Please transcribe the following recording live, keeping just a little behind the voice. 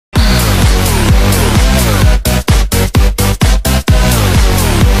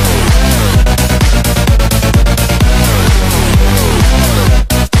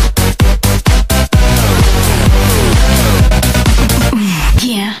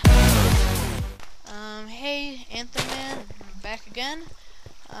again.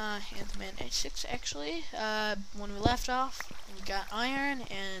 Antman 86 actually. When we left off, we got iron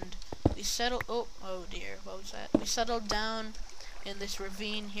and we settled. Oh dear, what was that? We settled down in this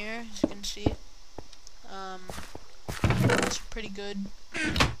ravine here, as you can see. It's a pretty good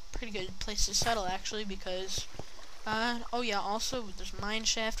place to settle actually because. Oh yeah. Also, there's a mine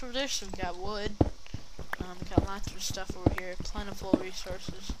shaft over there, so we got wood. We got lots of stuff over here, plentiful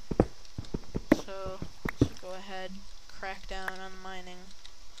resources. So let's go ahead, crack down on mining.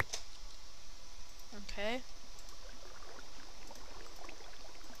 Okay.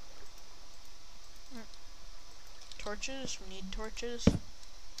 Torches, we need torches.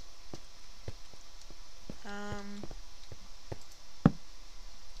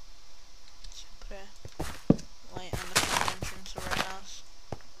 Let's put a light on the front entrance of our house.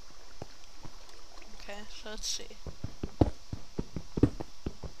 Okay, so let's see.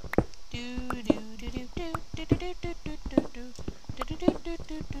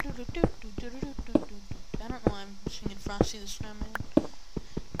 I don't know why I'm singing Frosty the Snowman.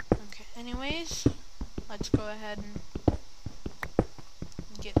 Okay, anyways, let's go ahead and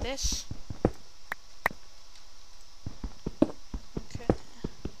get this. Okay.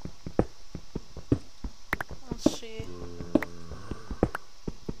 Let's see.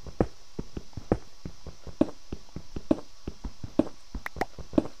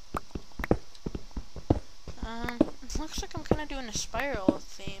 It looks like I'm kind of doing a spiral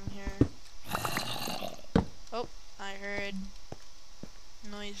theme here. Oh, I heard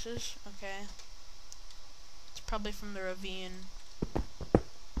noises. Okay. It's probably from the ravine.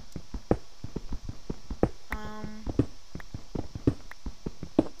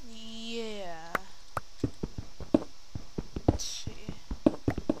 Yeah. Let's see.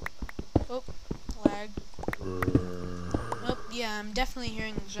 Oh, lag. Oh, yeah, I'm definitely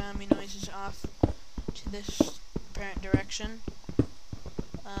hearing zombie noises off to this apparent direction.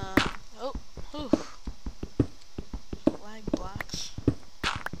 Oh, whew. Lag blocks.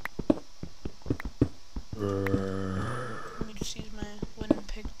 Let me just use my wooden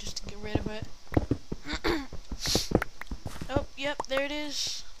pick just to get rid of it. Oh, yep, there it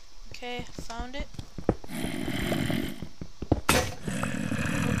is. Okay, found it.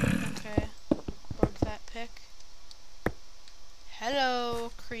 Okay, broke that pick.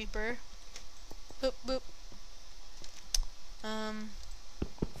 Hello, creeper. Boop, boop.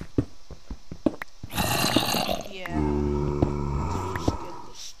 Yeah. Let's just get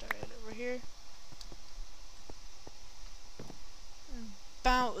this started over here.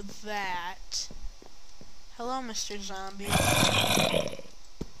 About that. Hello, Mr. Zombie.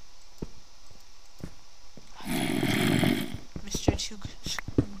 Mr.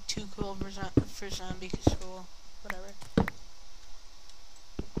 Too cool for zombie school. Whatever.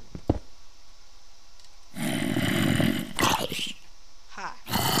 Hi.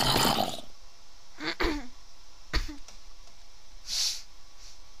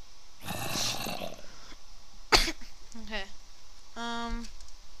 Okay.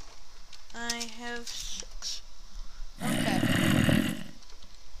 I have 6. Okay.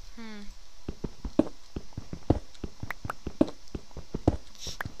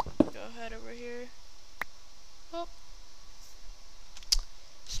 Let's go ahead over here. Oh.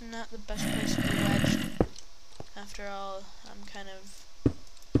 It's not the best place to be wedged. After all, I'm kind of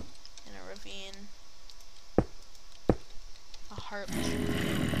in a ravine. A heartless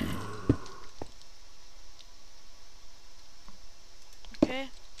ravine. Okay.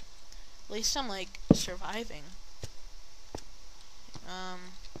 At least I'm like surviving.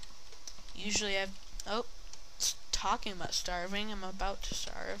 Usually talking about starving, I'm about to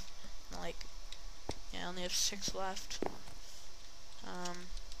starve. I only have 6 left.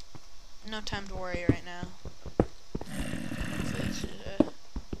 No time to worry right now. This is a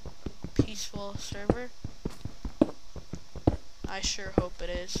peaceful server. I sure hope it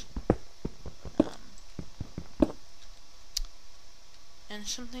is. And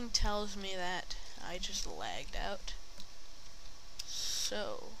something tells me that I just lagged out.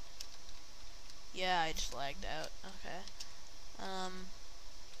 So, yeah, I just lagged out. Okay.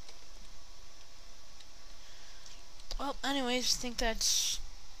 Well, anyways, I think that's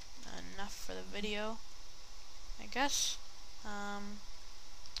enough for the video, I guess.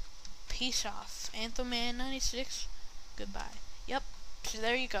 Peace off. Anthoman 96. Goodbye. Yep. So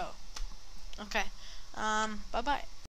there you go. Okay. Bye-bye.